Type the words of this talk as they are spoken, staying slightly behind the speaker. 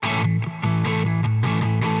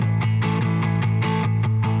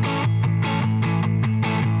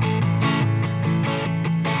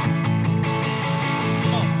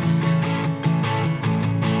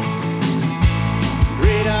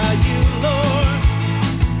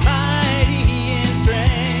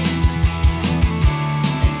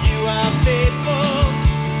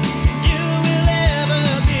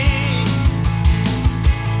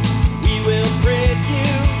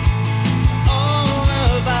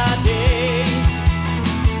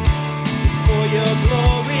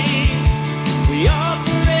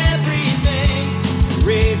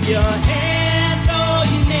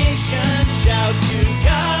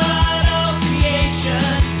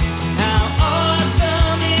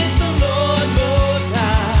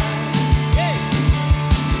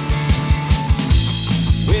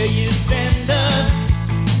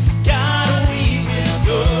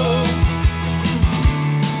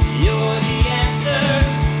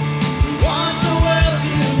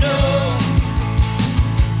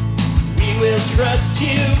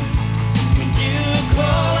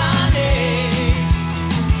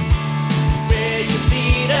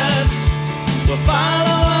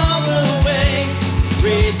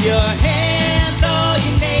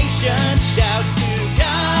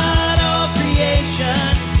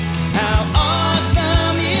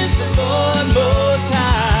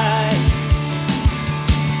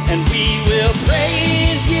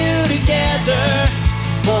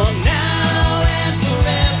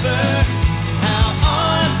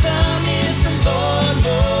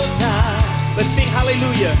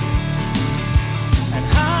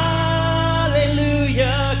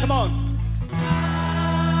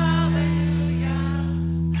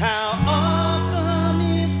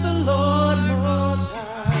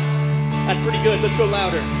good. Let's go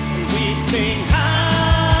louder. We sing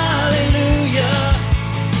hallelujah,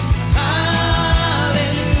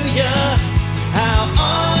 hallelujah. How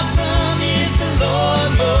awesome is the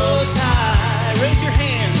Lord Most High. Raise your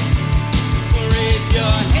hands. Raise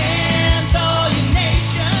your hands, all you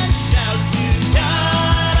nations. Shout to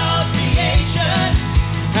God, all creation.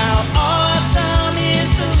 How awesome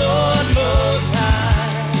is the Lord Most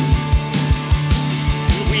High.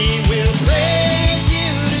 We will praise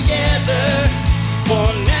you together for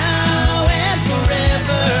now and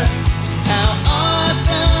forever. How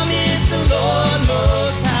awesome is the Lord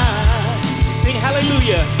Most High. Sing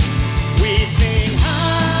hallelujah. We sing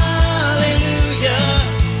hallelujah,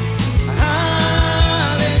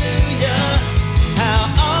 hallelujah. How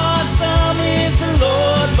awesome is the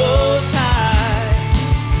Lord Most High.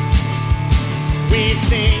 We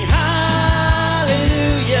sing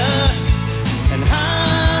hallelujah and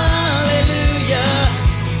hallelujah.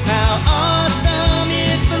 How awesome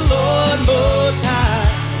is the Lord Most High.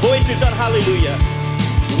 Voices on hallelujah.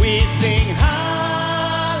 We sing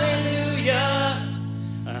hallelujah,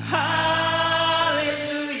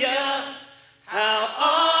 hallelujah. How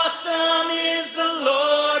awesome is the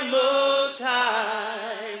Lord Most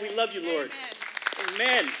High. We love you, Lord.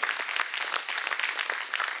 Amen.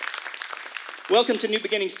 Welcome to New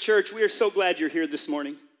Beginnings Church. We are so glad you're here this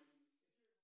morning.